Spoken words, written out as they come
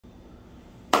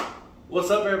What's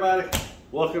up, everybody?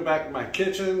 Welcome back to my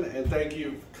kitchen, and thank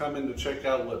you for coming to check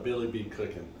out what Billy be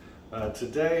cooking.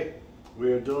 Today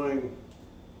we're doing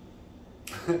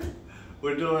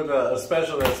a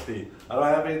special recipe. I don't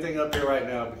have anything up here right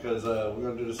now because we're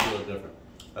gonna do this a little different.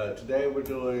 Today we're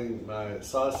doing my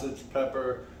sausage,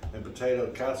 pepper, and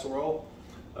potato casserole.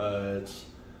 It's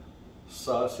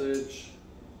sausage,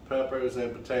 peppers,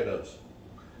 and potatoes,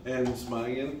 and some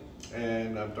onion,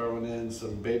 and I'm throwing in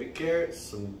some baby carrots,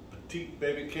 some petite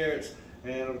baby carrots,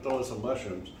 and I'm throwing some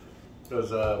mushrooms.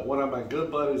 Because one of my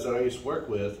good buddies that I used to work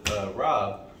with,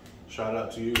 Rob, shout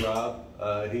out to you, Rob,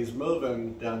 he's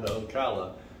moving down to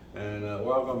Ocala, and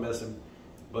we're all gonna miss him.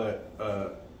 But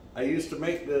I used to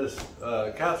make this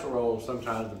casserole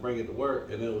sometimes to bring it to work,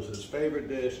 and it was his favorite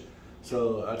dish.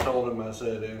 So I told him, I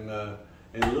said, in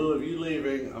lieu of you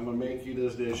leaving, I'm gonna make you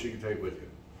this dish you can take with you.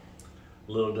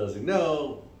 Little does he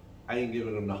know, I ain't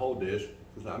giving him the whole dish,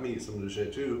 because I'm eating some of this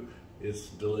shit too. It's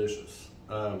delicious.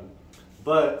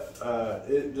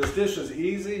 This dish is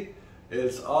easy.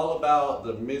 It's all about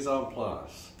the mise en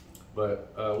place.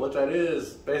 But what that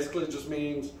is, basically just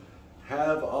means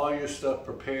have all your stuff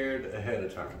prepared ahead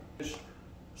of time.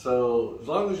 So as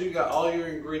long as you got all your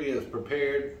ingredients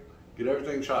prepared, get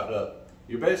everything chopped up,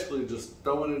 you're basically just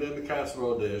throwing it in the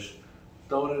casserole dish,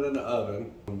 throwing it in the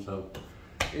oven. So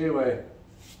anyway,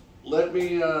 let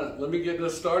me get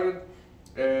this started,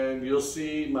 and you'll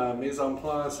see my mise en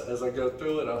place as I go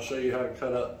through it. I'll show you how to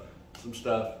cut up some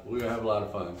stuff. We're gonna have a lot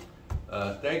of fun.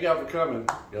 Thank y'all for coming.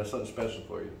 Got something special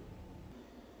for you.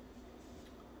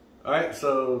 All right,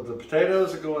 so the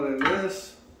potatoes are going in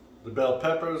this, the bell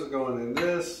peppers are going in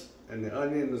this, and the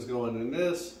onion is going in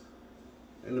this,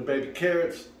 and the baby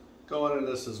carrots going in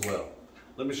this as well.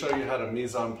 Let me show you how to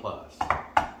mise en place.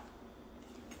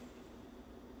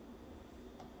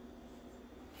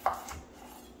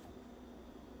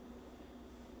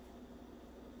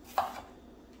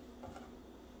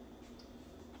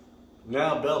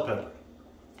 Now bell pepper.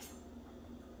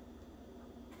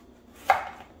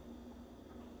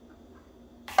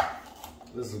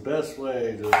 This is the best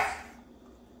way, just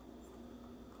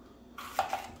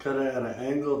cut it at an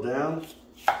angle down.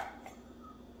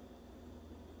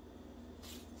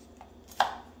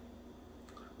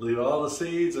 Leave all the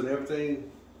seeds and everything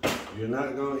you're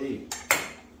not going to eat.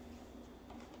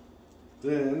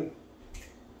 Then,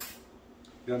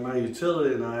 got my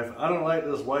utility knife. I don't like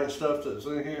this white stuff that's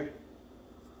in here.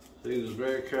 So you just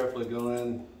very carefully go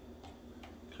in,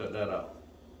 cut that out.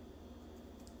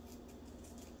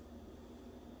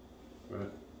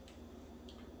 Right.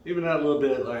 Even that little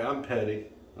bit, like I'm petty,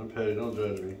 don't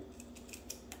judge me.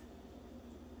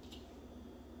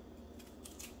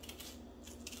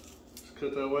 Just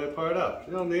cut that white part out.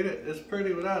 You don't need it, it's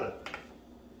pretty without it.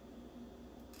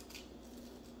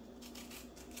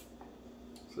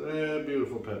 So yeah,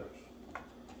 beautiful peppers.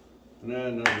 And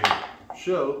then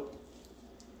show.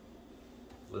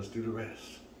 Let's do the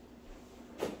rest.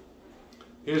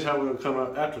 Here's how we're gonna come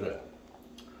up after that.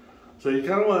 So you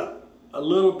kind of want a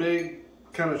little big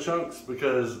kind of chunks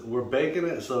because we're baking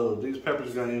it, so these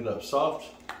peppers are gonna end up soft.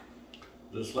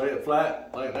 Just lay it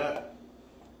flat like that.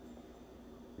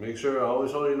 Make sure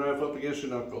always hold your knife up against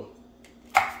your knuckle.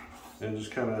 And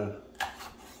just kind of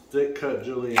thick cut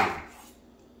julienne.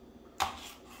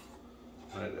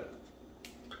 Like that.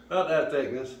 About that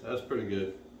thickness, that's pretty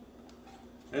good.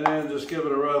 And then just give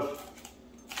it a rough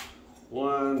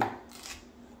 1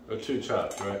 or 2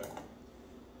 chops, right?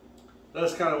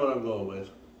 That's kind of what I'm going with.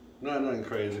 Nothing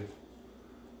crazy.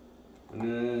 And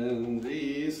then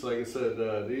these, like I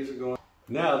said, these are going.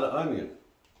 Now the onion.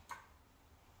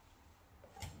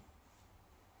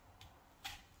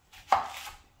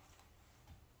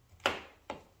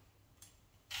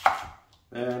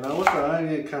 And I want the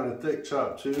onion kind of thick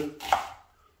chopped too.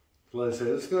 Like I said,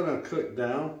 it's gonna cook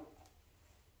down.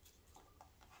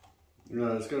 You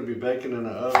know, it's going to be baking in the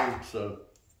oven, so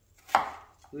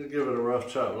just give it a rough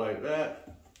chop like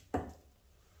that.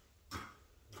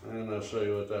 And I'll show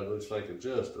you what that looks like in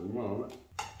just a moment.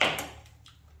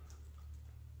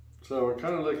 So we're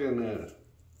kind of looking at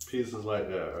pieces like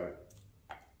that, right?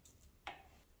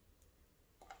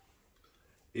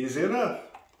 Easy enough.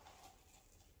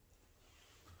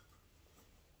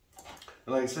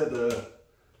 And like I said, the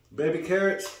baby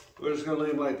carrots, we're just going to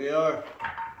leave them like they are.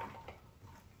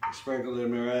 Sprinkle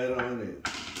them right on in.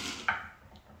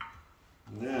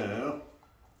 Now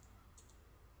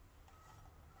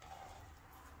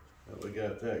that we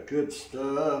got that good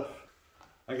stuff,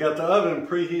 I got the oven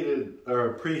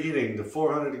preheating to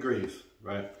 400 degrees,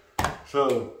 right?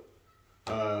 So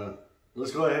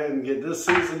let's go ahead and get this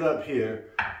seasoned up here.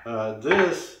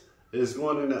 This is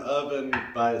going in the oven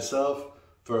by itself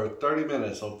for 30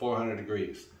 minutes on 400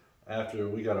 degrees. After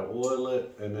we gotta oil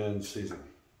it and then season.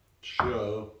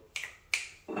 So,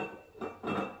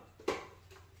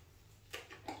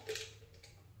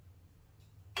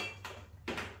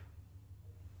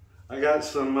 I got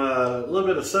some, little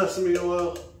bit of sesame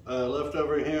oil left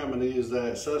over here. I'm gonna use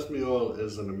that. Sesame oil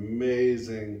is an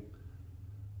amazing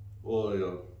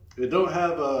oil. It don't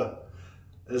have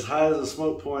as high as a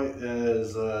smoke point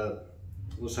as,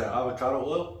 let's say, avocado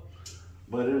oil,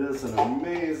 but it is an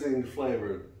amazing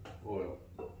flavored oil.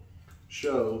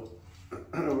 So,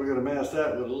 we're gonna mash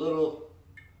that with a little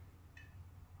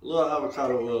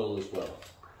avocado oil as well.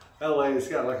 That way it's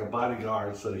got like a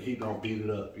bodyguard so the heat don't beat it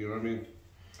up, you know what I mean?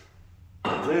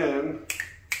 Then,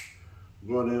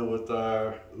 going in with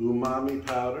our umami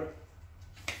powder.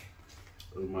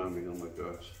 Umami, oh my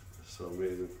gosh, it's so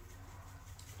amazing.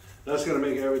 That's gonna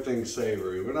make everything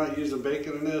savory. We're not using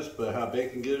bacon in this, but how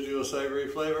bacon gives you a savory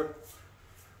flavor,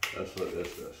 that's what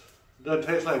this does. It doesn't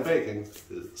taste like bacon,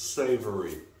 it's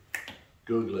savory.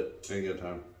 Google it, ain't got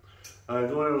time.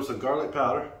 Going in with some garlic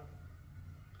powder.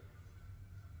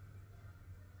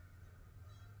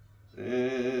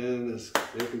 And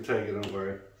you can take it, don't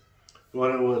worry.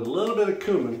 Going in with a little bit of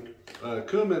cumin.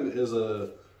 Cumin is a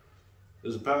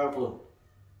powerful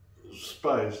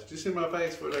spice. Do you see my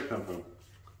face? Where'd that come from?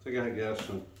 I think I had gas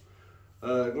some.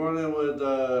 Going in with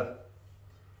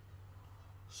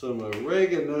some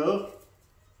oregano.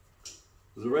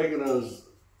 Because oregano's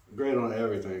great on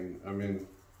everything. I mean,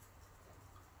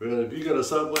 really, if you go to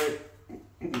Subway,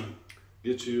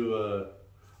 get you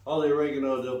all the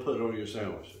oregano they'll put on your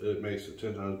sandwich. It makes it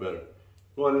 10 times better.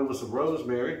 Going in with some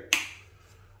rosemary.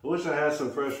 I wish I had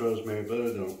some fresh rosemary, but I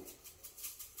don't.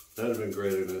 That'd have been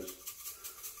great in this.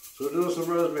 So we're doing some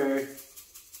rosemary,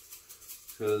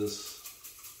 because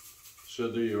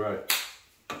she'll do you right.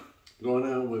 Going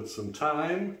in with some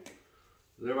thyme.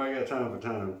 Everybody got time for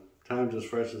thyme. Thyme just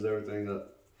freshens everything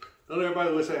up. Don't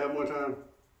everybody wish they had more time?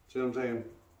 See what I'm saying?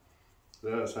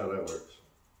 That's how that works.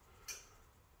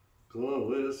 Going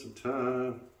with some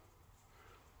thyme.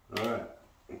 All right.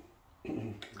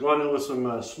 Going in with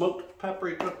some smoked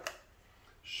paprika.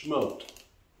 Smoked.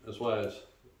 That's why it's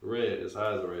red. Its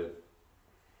eyes are red.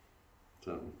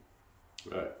 Something.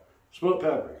 All right. Smoked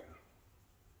paprika.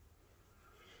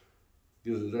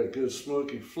 Gives it that good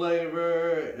smoky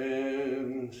flavor,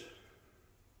 and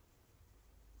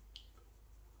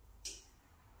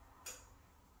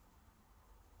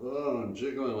oh, I'm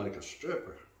jiggling like a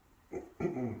stripper.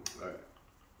 All right.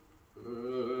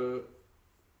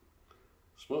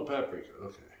 Smoked paprika,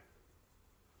 okay.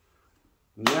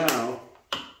 Now,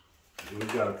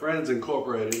 we've got Friends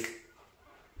Incorporated.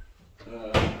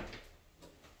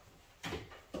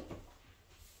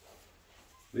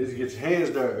 Need to get your hands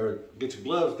dirty, or get your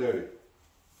gloves dirty.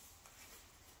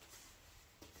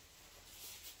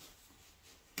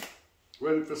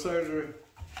 Ready for surgery?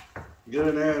 Get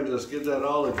in there and just give that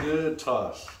all a good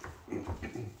toss.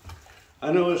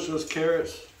 I know it's just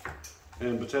carrots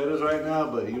and potatoes right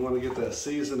now, but you want to get that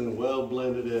seasoning well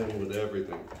blended in with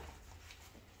everything.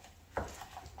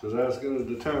 Because that's going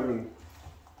to determine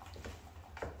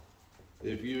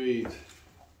if you eat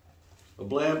a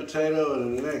bland potato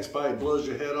and the next bite blows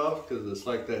your head off because it's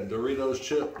like that Doritos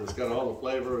chip that's got all the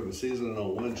flavor and the seasoning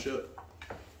on one chip.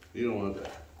 You don't want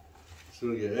that. So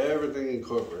we get everything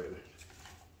incorporated.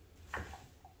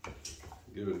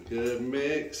 Give it a good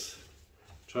mix.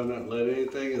 Try not to let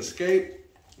anything escape.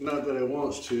 Not that it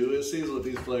wants to. It sees what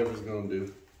these flavors are going to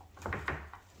do.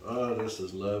 Oh, this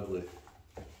is lovely.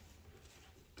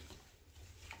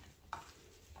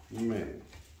 Man.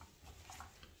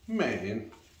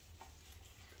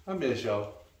 I miss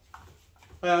y'all.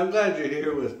 Well, I'm glad you're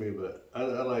here with me, but I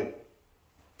like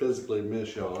physically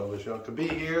miss y'all. I wish y'all could be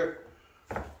here.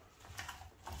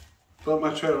 But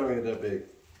my trailer ain't that big.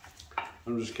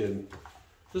 I'm just kidding.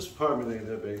 This apartment ain't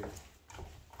that big.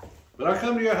 But I'll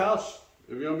come to your house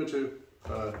if you want me to.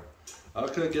 I'll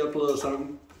cook you up a little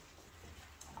something.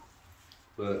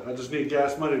 But I just need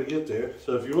gas money to get there.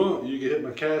 So if you want, you can hit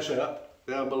my Cash App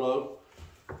down below.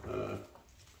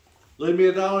 Leave me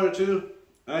 $1 or $2.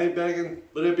 I ain't begging,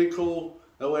 but it'd be cool.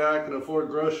 That way I can afford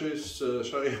groceries to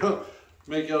show you,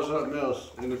 make y'all something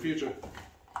else in the future.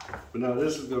 But no,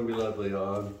 this is gonna be lovely,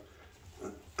 y'all.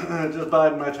 Just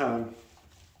biding my time.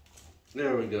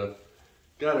 There we go.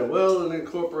 Got it well and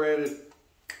incorporated.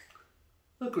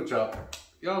 Look what y'all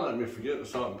let me forget the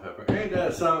salt and pepper. Ain't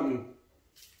that something?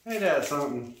 Ain't that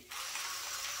something?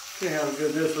 Can't have a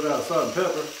good dish without salt and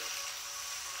pepper.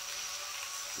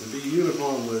 And be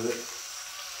uniform with it.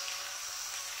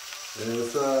 And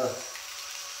it's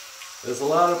a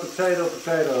lot of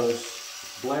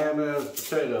potatoes, bland as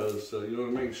potatoes, so you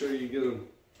want to make sure you get them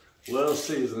well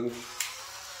seasoned.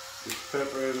 Get the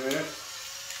pepper in there.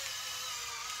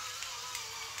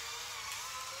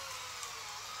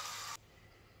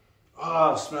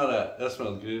 Oh, smell that. That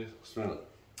smells good. Smell it.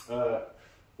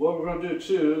 What we're going to do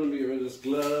too, let me get rid of this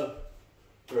glove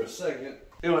for a second.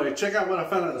 Anyway, check out what I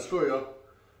found at the store, y'all.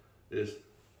 Is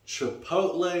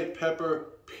chipotle pepper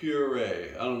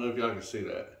puree. I don't know if y'all can see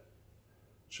that.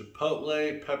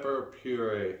 Chipotle pepper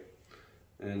puree.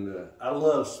 And I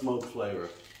love smoked flavor.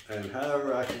 And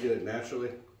however I can get it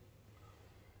naturally.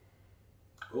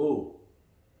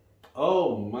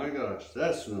 Oh my gosh,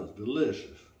 that smells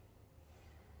delicious.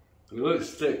 It looks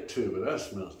thick too, but that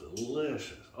smells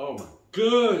delicious. Oh my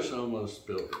gosh, I almost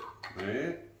spilled it,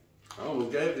 man. I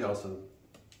almost gave y'all some.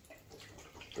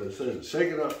 But it says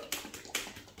shake it up.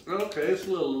 Okay, it's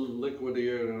a little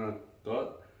liquidier than I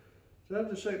thought. Do I have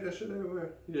to shake that shit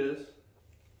everywhere? Yes.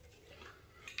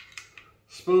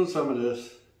 Spoon some of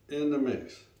this in the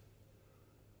mix.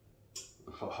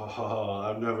 Oh,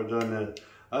 I've never done that.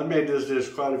 I've made this dish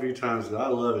quite a few times and I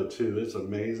love it too. It's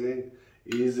amazing,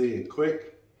 easy and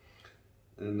quick.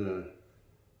 And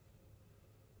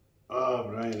oh,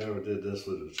 but I ain't never did this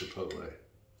with a chipotle.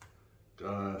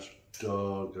 Gosh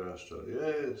dog. Yeah,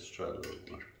 let's try a little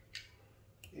more.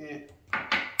 Yeah.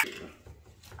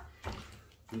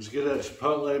 Just get that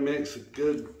chipotle mix, a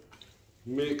good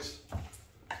mix.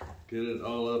 Get it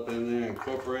all up in there,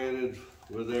 incorporated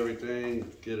with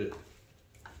everything. Get it.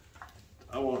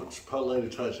 I want chipotle to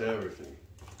touch everything.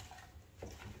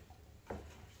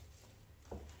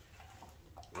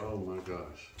 Oh my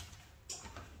gosh.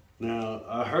 Now,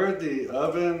 I heard the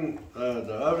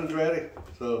oven's ready.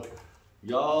 So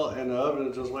y'all and the oven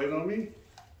is just waiting on me.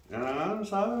 And I'm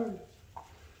sorry.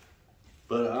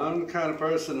 But I'm the kind of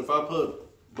person, if I put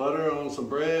butter on some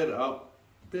bread, if I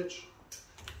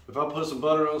put some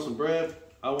butter on some bread,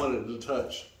 I want it to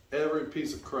touch every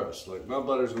piece of crust. Like my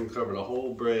butter's gonna cover the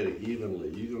whole bread evenly.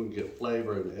 You're gonna get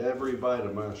flavor in every bite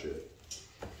of my shit.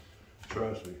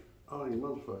 Trust me. Oh, you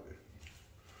motherfucker.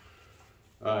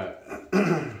 All right,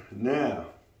 now,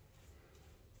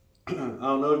 I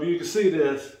don't know if you can see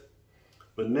this,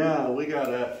 but now we got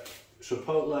that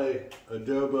chipotle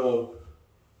adobo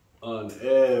on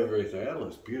everything. That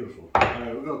looks beautiful. All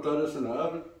right, we're gonna throw this in the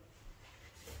oven.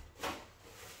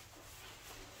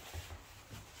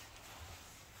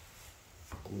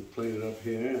 Let me clean it up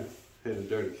here. Hit a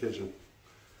dirty kitchen.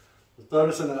 We'll throw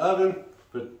this in the oven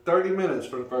for 30 minutes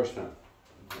for the first time.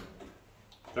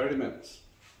 30 minutes.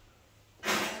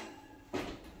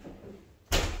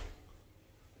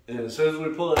 And as soon as we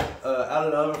pull it out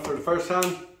of the oven for the first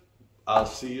time, I'll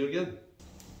see you again.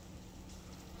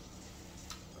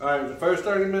 All right, the first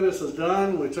 30 minutes is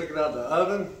done. We took it out of the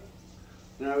oven.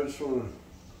 Now we just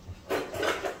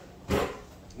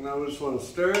want to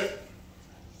stir it.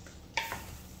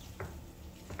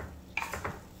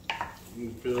 You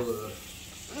can feel the,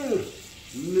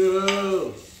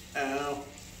 no, ow.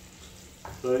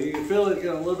 So you can feel it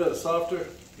getting a little bit softer.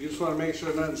 You just want to make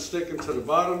sure nothing's sticking to the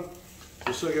bottom.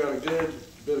 We still got a good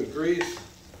bit of grease.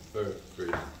 We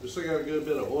still got a good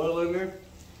bit of oil in there.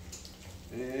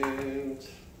 And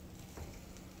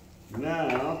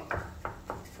now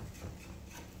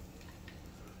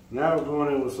we're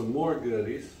going in with some more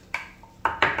goodies.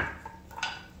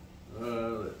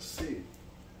 Let's see.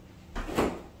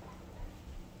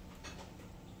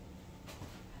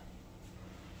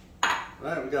 All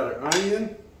right, we got our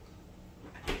onion.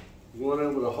 We're going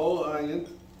in with a whole onion.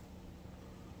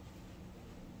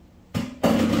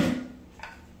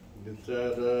 Get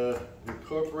that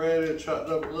incorporated, chopped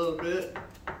up a little bit.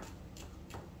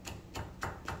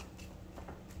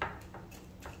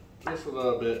 Just a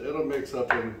little bit. It'll mix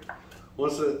up, and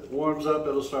once it warms up,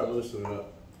 it'll start loosening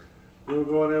up. Then we're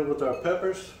going in with our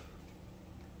peppers.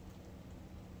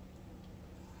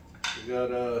 We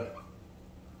got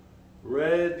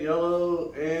red,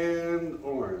 yellow, and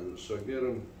orange. So get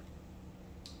them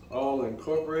all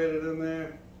incorporated in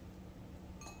there.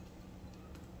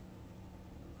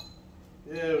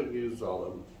 Yeah, we can use all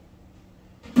of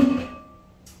them.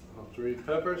 All 3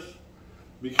 peppers.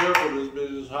 Be careful, this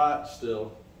bitch is hot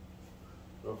still.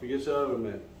 Don't forget your oven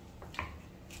mitt.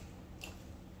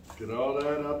 Get all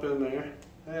that up in there.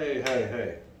 Hey, hey,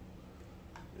 hey.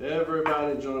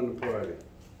 Everybody join the party.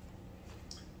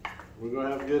 We're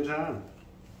gonna have a good time.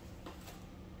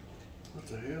 What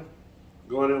the hell?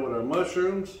 Going in with our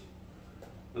mushrooms.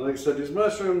 And like I said, these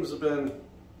mushrooms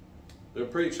they're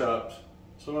pre-chopped.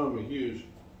 Some of them are huge.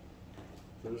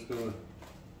 So just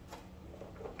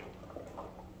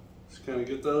kind of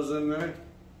get those in there.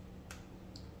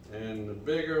 And the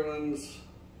bigger ones,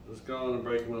 Just go on and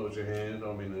break them up with your hand.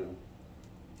 I mean,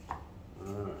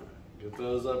 alright. Get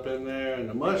those up in there. And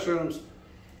the mushrooms,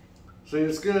 see,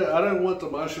 it's good. I didn't want the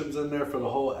mushrooms in there for the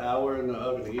whole hour in the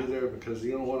oven either because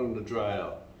you don't want them to dry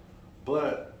out.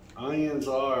 But onions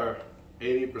are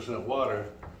 80% water,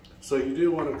 so you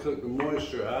do want to cook the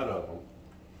moisture out of them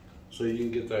so you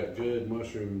can get that good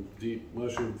mushroom, deep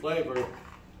mushroom flavor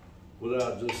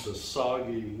without just a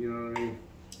soggy, you know what I mean?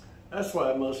 That's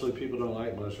why mostly people don't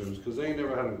like mushrooms, because they ain't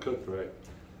never had them cooked right.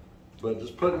 But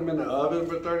just put them in the oven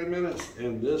for 30 minutes,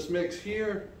 and this mix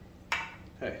here,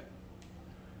 hey,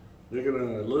 they're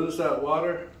gonna lose that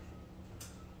water,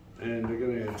 and they're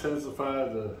gonna intensify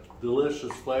the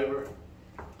delicious flavor,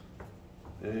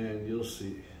 and you'll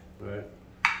see, right?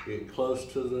 Get close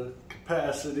to the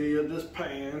capacity of this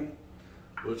pan,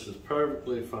 which is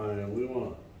perfectly fine. We're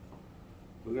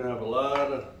gonna have a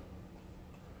lot of,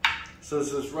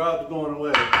 since this Rob's going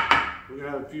away, we're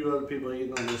gonna have a few other people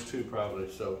eating on this too probably,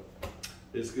 so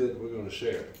it's good we're gonna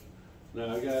share.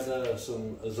 Now I got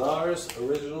some Azar's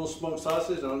original smoked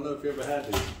sausage. I don't know if you ever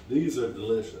had these. These are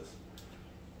delicious.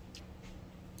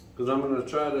 Because I'm gonna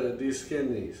try to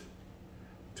de-skin these.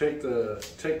 Take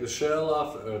the shell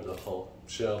off, or the hull.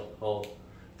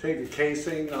 Take the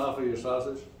casing off of your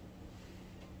sausage.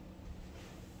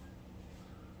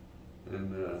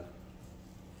 And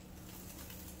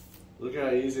look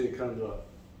how easy it comes up.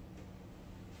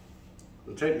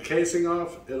 So take the casing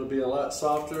off, it'll be a lot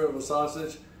softer of a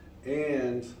sausage,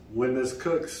 and when this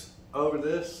cooks over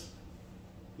this,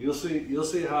 you'll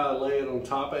see how I lay it on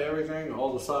top of everything.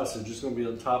 All the sausage is going to be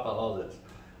on top of all this.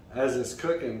 As it's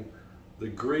cooking, the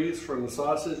grease from the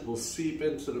sausage will seep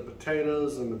into the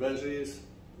potatoes and the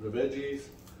veggies,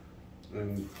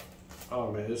 and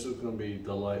oh man, this is going to be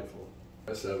delightful.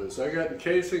 So I got the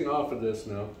casing off of this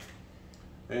now,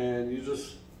 and you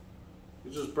just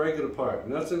break it apart.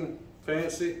 Nothing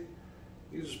fancy.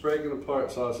 You just break it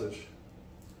apart, sausage,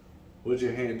 with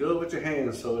your hand. Do it with your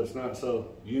hand so it's not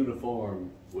so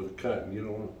uniform with cutting. You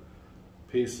don't want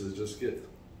pieces just you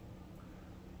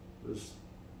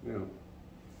know,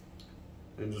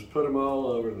 and just put them all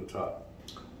over the top.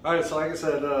 All right, so like I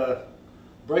said,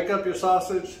 break up your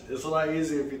sausage. It's a lot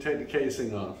easier if you take the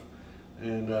casing off.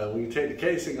 And when you take the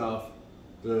casing off,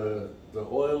 the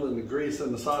oil and the grease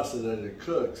in the sausage as it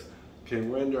cooks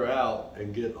can render out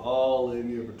and get all in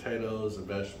your potatoes and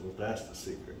vegetables. That's the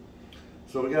secret.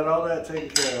 So we got all that taken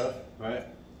care of, right?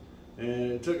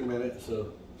 And it took a minute, so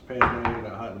this pan's not even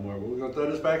that hot anymore. But we're gonna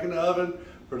throw this back in the oven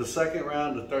for the second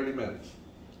round of 30 minutes.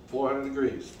 400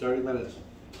 degrees, 30 minutes.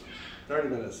 30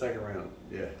 minutes, second round,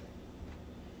 yeah.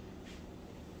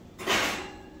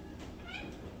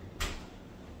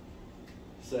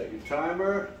 Set your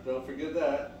timer, don't forget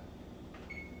that.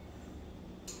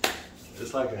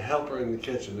 It's like a helper in the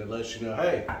kitchen that lets you know,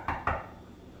 hey,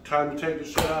 time to take the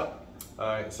shit out. All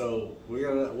right, so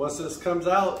once this comes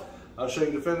out, I'll show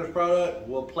you the finished product.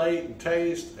 We'll plate and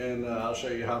taste, and I'll show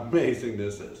you how amazing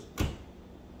this is.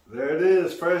 There it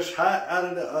is, fresh, hot out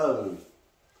of the oven.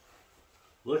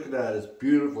 Look at that, it's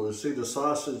beautiful. You see the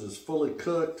sausage is fully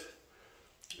cooked,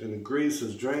 and the grease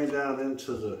is drained down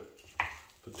into the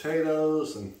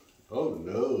potatoes, and oh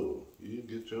no, you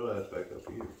get your ass back up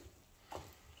here.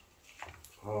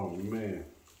 Oh man,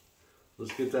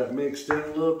 let's get that mixed in a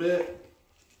little bit.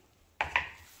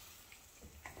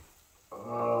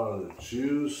 Oh, the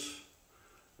juice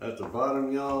at the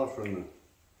bottom, y'all, from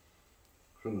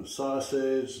the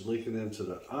sausage leaking into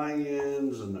the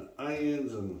onions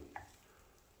and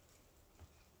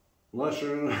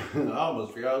mushroom. I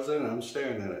almost forgot I was in it. I'm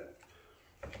staring at it.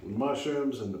 The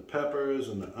mushrooms and the peppers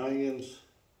and the onions.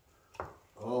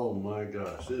 Oh my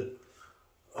gosh.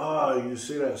 Oh, you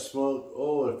see that smoke?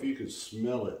 Oh, if you could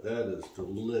smell it, that is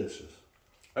delicious.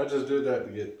 I just did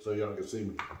that so y'all can see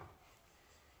me.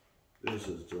 This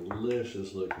is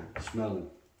delicious looking, smelling.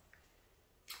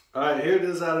 All right, here it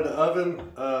is out of the oven.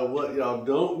 What y'all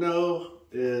don't know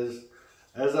is,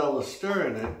 as I was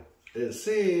stirring it, it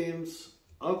seems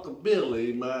Uncle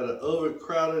Billy might have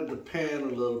overcrowded the pan a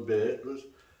little bit.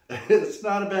 It's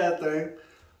not a bad thing.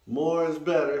 More is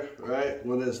better, right?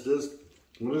 When it's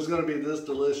gonna be this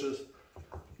delicious,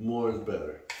 more is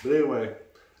better. But anyway,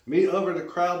 me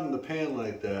overcrowding the pan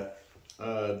like that,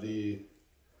 the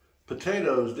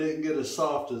potatoes didn't get as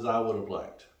soft as I would have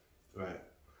liked, right?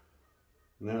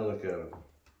 Now look at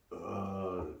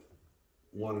them.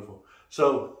 Wonderful.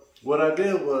 So what I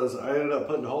did was I ended up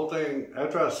putting the whole thing,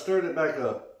 after I stirred it back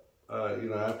up, you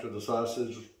know, after the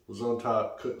sausage was on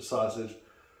top, cooked the sausage,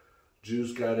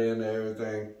 juice got in there,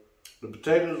 everything. The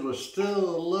potatoes were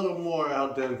still a little more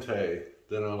al dente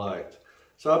than I liked.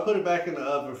 So I put it back in the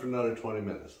oven for another 20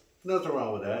 minutes. Nothing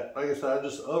wrong with that. Like I said, I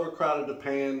just overcrowded the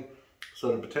pan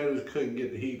so the potatoes couldn't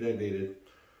get the heat they needed.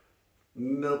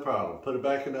 No problem. Put it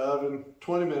back in the oven,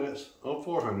 20 minutes on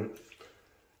 400.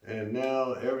 And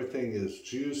now everything is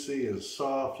juicy and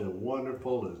soft and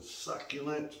wonderful and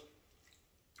succulent.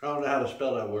 I don't know how to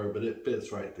spell that word, but it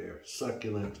fits right there.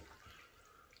 Succulent.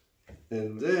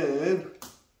 And then,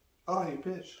 oh, you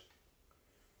bitch.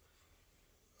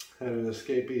 Had an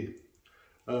escapee.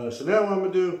 So now what I'm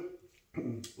gonna do,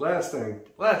 last thing.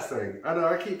 I know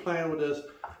I keep playing with this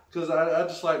because I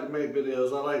just like to make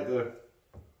videos.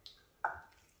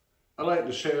 I like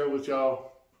to share with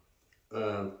y'all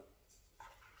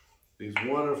these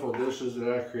wonderful dishes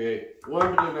that I create. What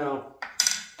I'm gonna do now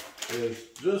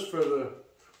is just for the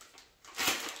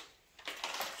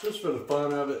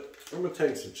fun of it, I'm gonna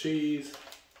take some cheese.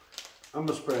 I'm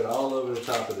gonna spread all over the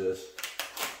top of this.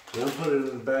 Then put it in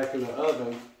the back of the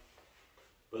oven.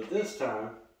 But this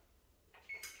time,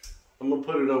 I'm gonna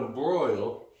put it on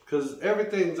broil because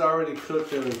everything's already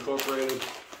cooked and incorporated.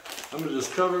 I'm gonna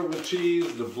just cover it with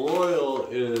cheese. The broil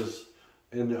is,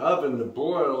 in the oven, the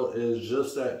broil is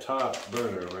just that top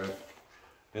burner, right?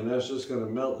 And that's just gonna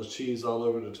melt the cheese all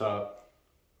over the top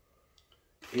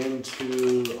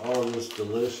into all this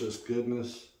delicious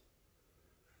goodness.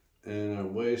 And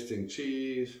I'm wasting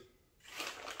cheese.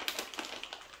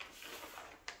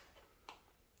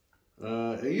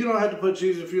 And you don't have to put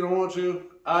cheese if you don't want to.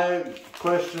 I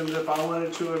questioned if I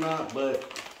wanted to or not, but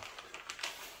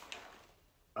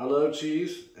I love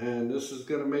cheese, and this is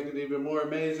gonna make it even more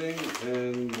amazing,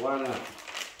 and why not?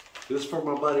 This is for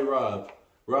my buddy Rob.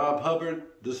 Rob Hubbard,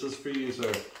 this is for you,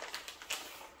 sir.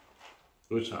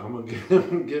 Which I'm gonna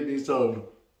give these to him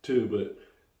too, but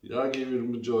I'll give you the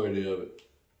majority of it.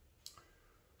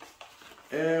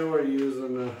 And we're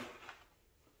gonna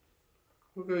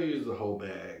use the whole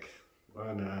bag.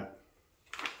 Why not?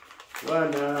 Why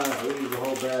not? We'll use the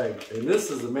whole bag. And this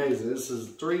is amazing. This is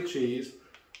 3 cheese.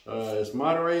 It's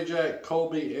Monterey Jack,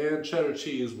 Colby, and cheddar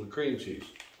cheese with cream cheese.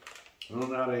 I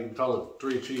don't know how they can call it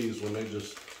 3 cheese when they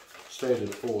just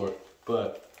stated 4.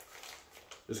 But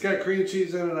it's got cream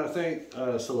cheese in it, I think,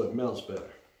 so it melts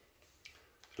better.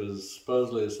 Because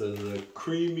supposedly it says a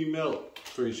creamy melt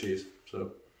 3 cheese.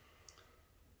 So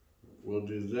we'll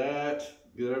do that.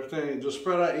 Get everything just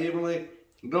spread out evenly.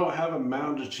 Don't have a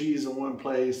mound of cheese in one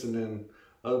place and then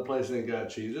other place ain't got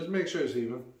cheese. Just make sure it's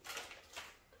even.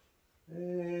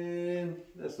 And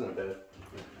that's not bad.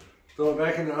 Throw it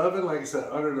back in the oven, like I said,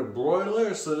 under the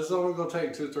broiler. So this is only gonna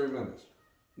take 2-3 minutes.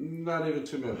 Not even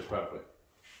 2 minutes, probably.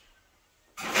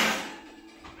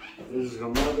 This is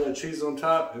gonna melt that cheese on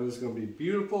top, and it's gonna be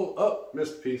beautiful. Oh,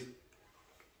 missed a piece.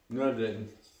 No, I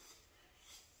didn't.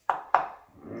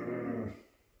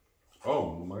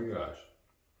 Oh my gosh.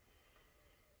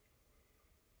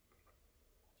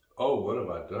 Oh, what have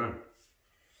I done?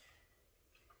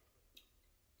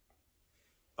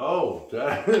 Oh,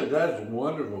 that's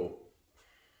wonderful.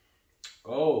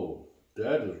 Oh,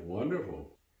 that is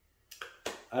wonderful.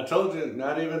 I told you,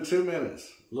 not even 2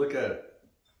 minutes. Look at it.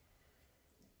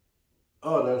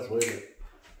 Oh, that's wicked.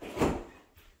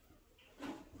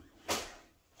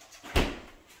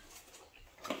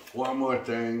 One more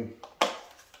thing.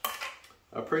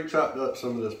 I pre-chopped up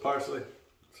some of this parsley,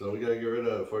 so we gotta get rid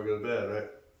of it before it goes bad, right?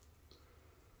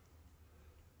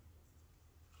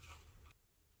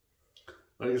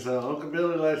 Like I said, Uncle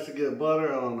Billy likes to get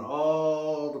butter on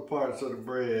all the parts of the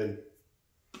bread.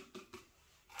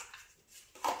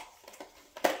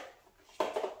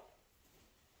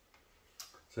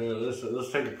 So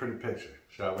let's take a pretty picture,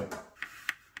 shall we?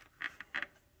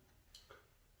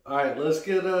 All right, let's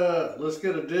get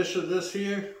a dish of this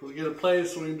here. Let's get a plate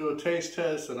so we can do a taste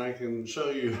test, and I can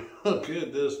show you how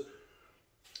good this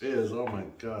is. Oh my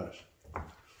gosh!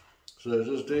 So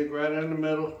just dig right in the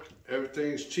middle.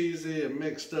 Everything's cheesy and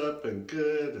mixed up and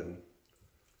good, and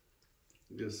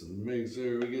get some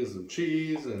mixer. We get some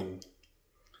cheese and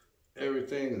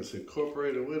everything that's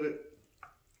incorporated with it.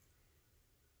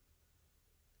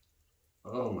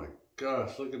 Oh my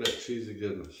gosh! Look at that cheesy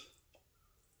goodness.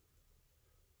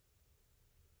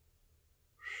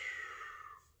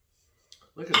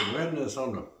 Look at the redness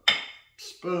on the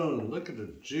spoon. Look at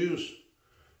the juice.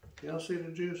 Y'all see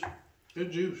the juice?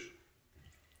 Good juice.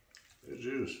 Good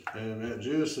juice. And that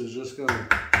juice is just going to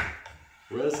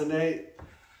resonate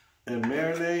and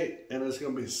marinate. And it's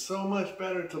going to be so much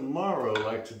better tomorrow.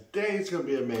 Like today's going to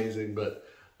be amazing. But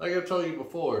like I told you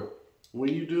before, when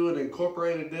you do an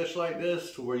incorporated dish like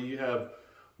this, to where you have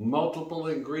multiple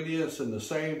ingredients in the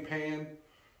same pan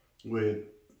with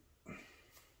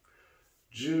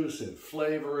juice and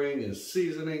flavoring and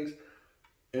seasonings,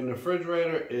 In the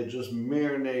refrigerator, it just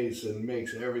marinates and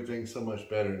makes everything so much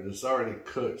better. And it's already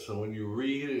cooked, so when you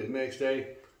reheat it the next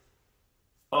day,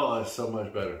 oh, it's so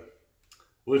much better.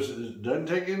 Which doesn't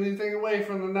take anything away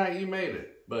from the night you made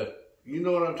it. But you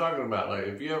know what I'm talking about. Like,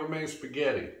 if you ever made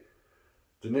spaghetti,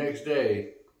 the next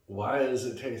day, why does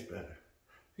it taste better?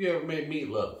 If you ever made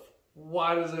meatloaf,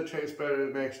 why does it taste better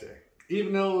the next day?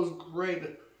 Even though it was great,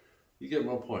 you get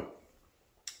my point.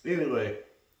 Anyway,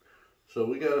 so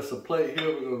we got us a plate here.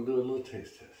 We're going to do a little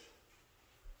taste test.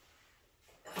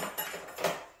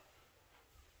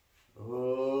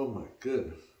 Oh my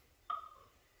goodness.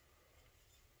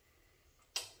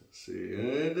 Let's see,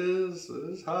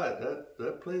 it's hot.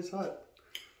 That plate's hot.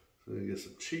 So we get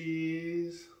some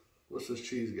cheese. What's this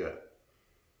cheese got?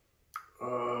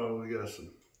 Oh, we got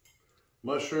some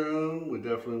mushroom. We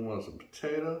definitely want some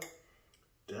potato.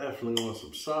 Definitely want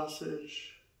some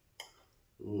sausage.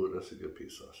 Ooh, that's a good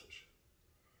piece of sausage.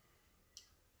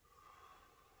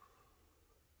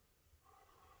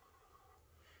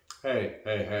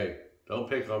 Hey, don't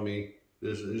pick on me.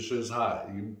 This is hot.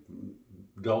 You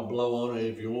don't blow on it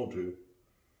if you want to.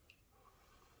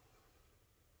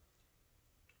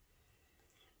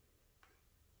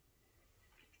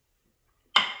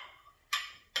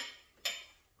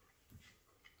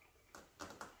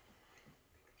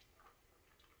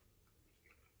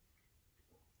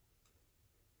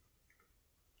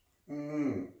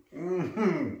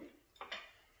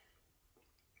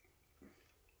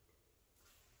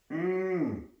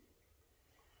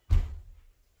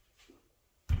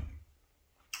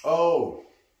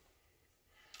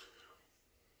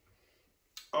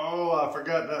 Oh, I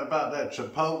forgot about that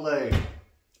chipotle.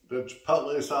 The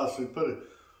chipotle sauce we put it.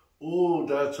 Ooh,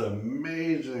 that's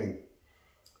amazing.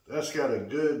 That's got a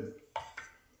good,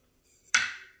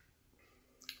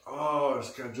 oh,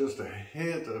 it's got just a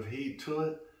hint of heat to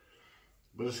it,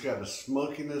 but it's got the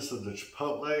smokiness of the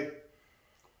chipotle.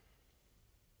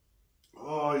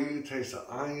 Oh, you can taste the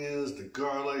onions, the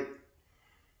garlic,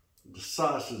 the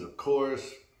sausage, of course.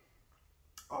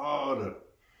 Oh,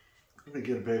 let me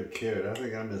get a baby carrot. I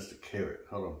think I missed a carrot.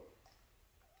 Hold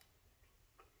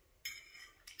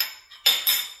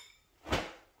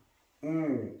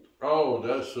on. Oh,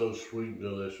 that's so sweet and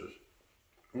delicious.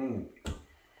 I'm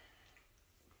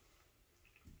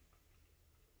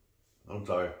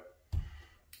sorry.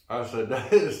 I said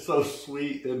that is so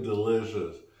sweet and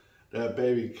delicious. That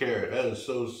baby carrot, that is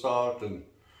so soft and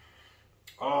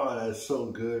oh, that's so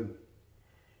good.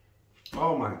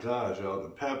 Oh my gosh, y'all, the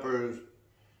peppers.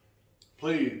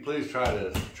 Please try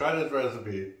this. Try this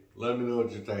recipe. Let me know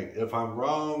what you think. If I'm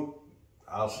wrong,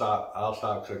 I'll stop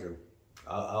cooking.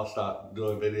 I'll stop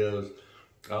doing videos.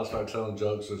 I'll start telling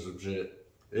jokes or some shit.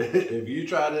 If you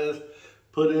try this,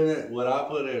 put in it what I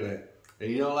put in it,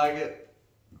 and you don't like it,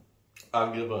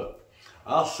 I'll give up.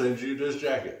 I'll send you this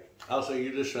jacket. I'll send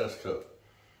you this chef's coat.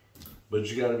 But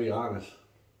you gotta be honest.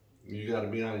 You gotta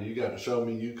be honest. You gotta show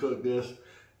me you cooked this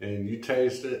and you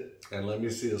taste it and let me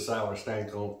see a sour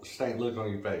stank look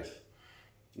on your face.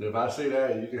 And if I see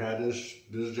that, you can have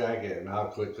this jacket and I'll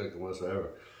quit cooking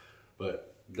whatsoever.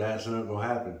 But that's not gonna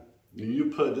happen.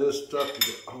 You put this stuff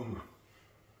together,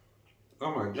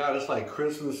 oh my God, it's like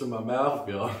Christmas in my mouth,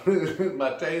 y'all.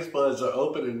 My taste buds are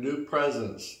opening new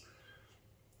presents.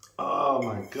 Oh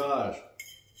my gosh.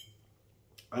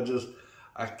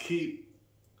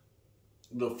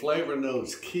 The flavor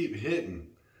notes keep hitting.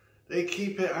 They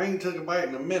keep hitting. I ain't took a bite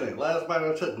in a minute. Last bite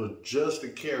I took was just a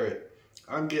carrot.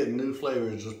 I'm getting new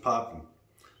flavors just popping.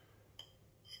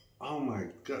 Oh my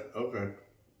God, okay.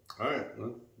 All right,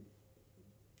 well,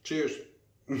 cheers.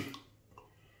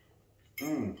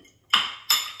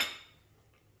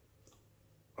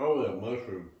 Oh, that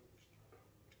mushroom.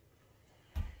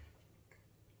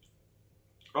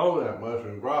 Oh, that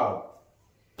mushroom.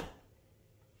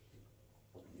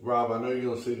 Rob, I know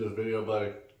you're gonna see this video,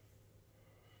 buddy.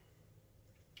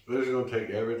 This is gonna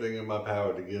take everything in my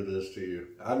power to give this to you.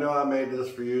 I know I made this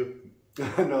for you.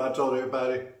 I know I told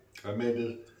everybody I made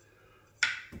this.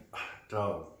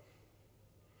 Dog.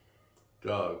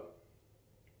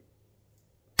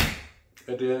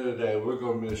 At the end of the day, we're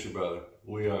gonna miss you, brother.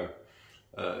 We are.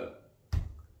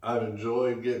 I've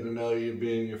enjoyed getting to know you,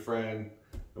 being your friend,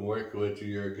 and working with you.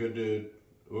 You're a good dude.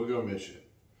 We're gonna miss you.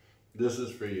 This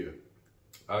is for you.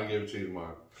 I'll give it to you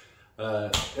tomorrow.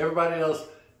 Everybody else,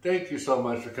 thank you so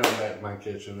much for coming back to my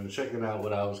kitchen and checking out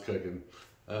what I was cooking.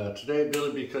 Today,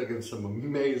 Billy be cooking some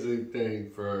amazing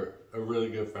thing for a really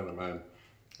good friend of mine.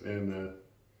 And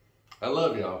I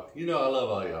love y'all. You know I love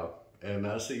all y'all. And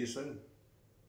I'll see you soon.